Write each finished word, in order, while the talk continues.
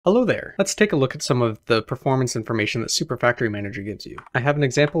Hello there. Let's take a look at some of the performance information that Super Factory Manager gives you. I have an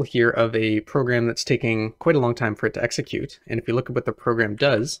example here of a program that's taking quite a long time for it to execute. And if you look at what the program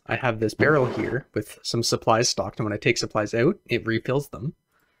does, I have this barrel here with some supplies stocked. And when I take supplies out, it refills them.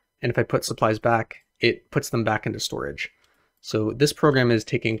 And if I put supplies back, it puts them back into storage. So this program is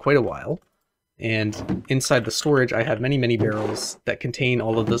taking quite a while. And inside the storage, I have many, many barrels that contain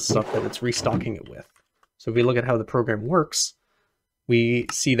all of this stuff that it's restocking it with. So if we look at how the program works, we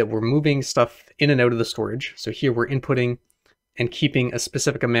see that we're moving stuff in and out of the storage. So here we're inputting and keeping a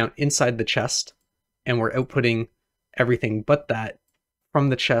specific amount inside the chest, and we're outputting everything but that from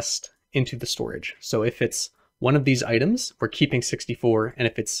the chest into the storage. So if it's one of these items, we're keeping 64, and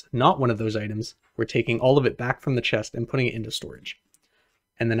if it's not one of those items, we're taking all of it back from the chest and putting it into storage.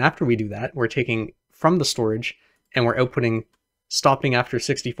 And then after we do that, we're taking from the storage and we're outputting, stopping after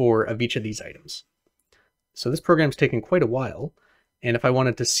 64 of each of these items. So this program's taking quite a while. And if I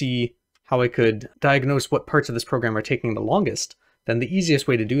wanted to see how I could diagnose what parts of this program are taking the longest, then the easiest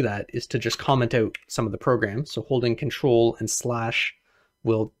way to do that is to just comment out some of the program. So holding Control and slash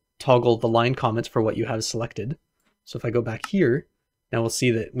will toggle the line comments for what you have selected. So if I go back here, now we'll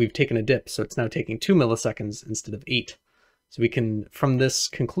see that we've taken a dip. So it's now taking 2 milliseconds instead of 8. So we can, from this,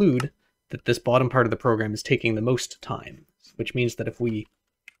 conclude that this bottom part of the program is taking the most time, which means that if we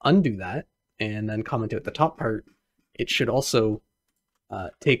undo that and then comment out the top part, it should also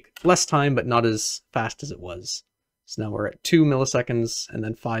take less time, but not as fast as it was. So now we're at 2 milliseconds and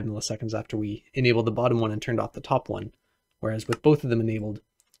then 5 milliseconds after we enabled the bottom one and turned off the top one. Whereas with both of them enabled,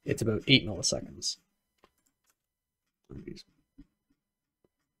 it's about 8 milliseconds.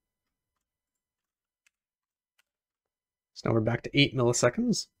 So now we're back to 8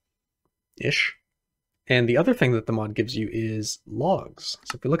 milliseconds-ish. And the other thing that the mod gives you is logs.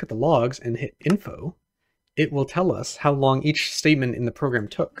 So if we look at the logs and hit info, it will tell us how long each statement in the program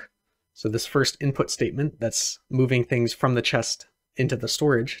took. So this first input statement that's moving things from the chest into the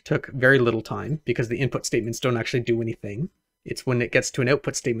storage took very little time because the input statements don't actually do anything. It's when it gets to an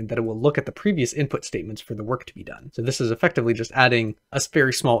output statement that it will look at the previous input statements for the work to be done. So this is effectively just adding a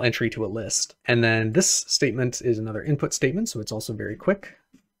very small entry to a list. And then this statement is another input statement, so it's also very quick.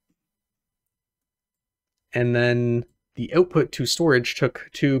 And then the output to storage took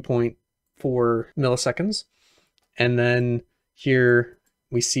 2.4 milliseconds. And then here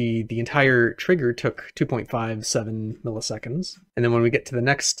we see the entire trigger took 2.57 milliseconds. And then when we get to the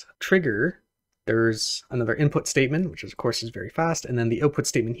next trigger, there's another input statement, which of course is very fast. And then the output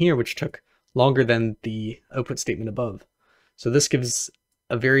statement here, which took longer than the output statement above. So this gives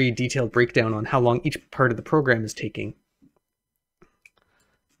a very detailed breakdown on how long each part of the program is taking.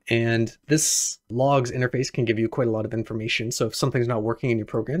 And this logs interface can give you quite a lot of information. So if something's not working in your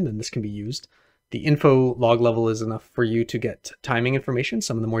program, then this can be used. The info log level is enough for you to get timing information.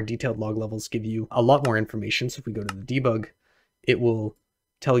 Some of the more detailed log levels give you a lot more information. So if we go to the debug, it will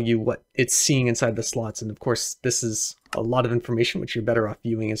tell you what it's seeing inside the slots. And of course, this is a lot of information, which you're better off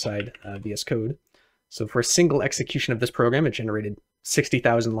viewing inside VS Code. So for a single execution of this program, it generated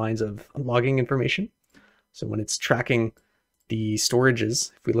 60,000 lines of logging information. So when it's tracking the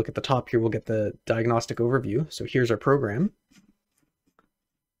storages, if we look at the top here, we'll get the diagnostic overview. So here's our program.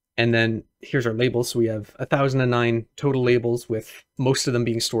 And then here's our labels. So we have 1,009 total labels with most of them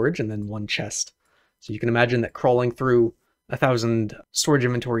being storage and then one chest. So you can imagine that crawling through 1,000 storage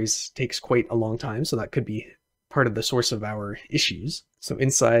inventories takes quite a long time. So that could be part of the source of our issues. So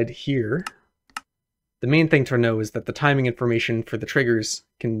inside here, the main thing to know is that the timing information for the triggers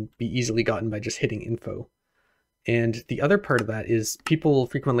can be easily gotten by just hitting info. And the other part of that is people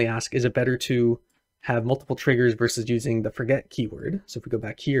frequently ask, is it better to have multiple triggers versus using the forget keyword? So if we go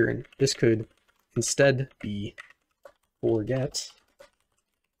back here, and this could instead be forget,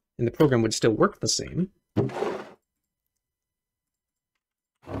 and the program would still work the same.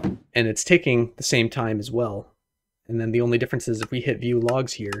 And it's taking the same time as well. And then the only difference is if we hit view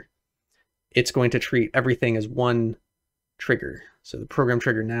logs here, it's going to treat everything as one trigger. So the program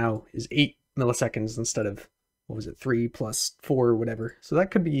trigger now is 8 milliseconds instead of, what was it, 3 plus 4, whatever. So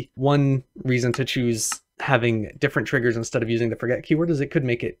that could be one reason to choose having different triggers instead of using the forget keyword, is it could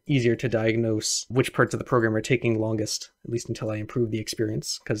make it easier to diagnose which parts of the program are taking longest, at least until I improve the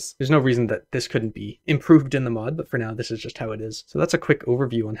experience, because there's no reason that this couldn't be improved in the mod, but for now, this is just how it is. So that's a quick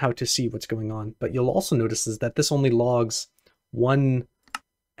overview on how to see what's going on. But you'll also notice is that this only logs one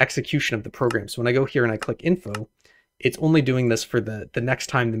execution of the program. So when I go here and I click info, it's only doing this for the next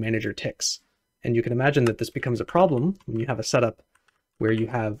time the manager ticks. And you can imagine that this becomes a problem when you have a setup where you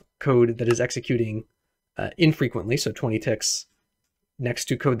have code that is executing infrequently, so 20 ticks, next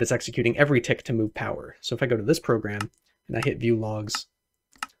to code that's executing every tick to move power. So if I go to this program and I hit view logs,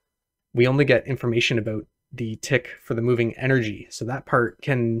 we only get information about the tick for the moving energy. So that part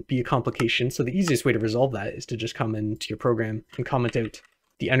can be a complication. So the easiest way to resolve that is to just come into your program and comment out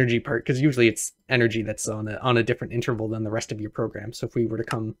the energy part, because usually it's energy that's on a different interval than the rest of your program. So if we were to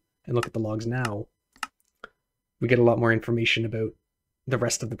come and look at the logs now, we get a lot more information about the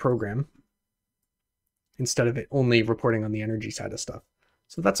rest of the program instead of it only reporting on the energy side of stuff.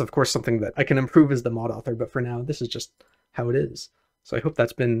 So that's, of course, something that I can improve as the mod author, but for now, this is just how it is. So I hope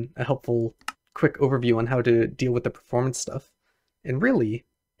that's been a helpful, quick overview on how to deal with the performance stuff. And really,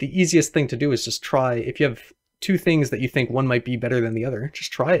 the easiest thing to do is just try, if you have two things that you think one might be better than the other,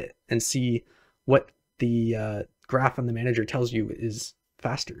 just try it and see what the graph on the manager tells you is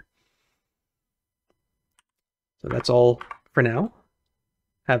faster. So that's all for now.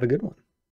 Have a good one.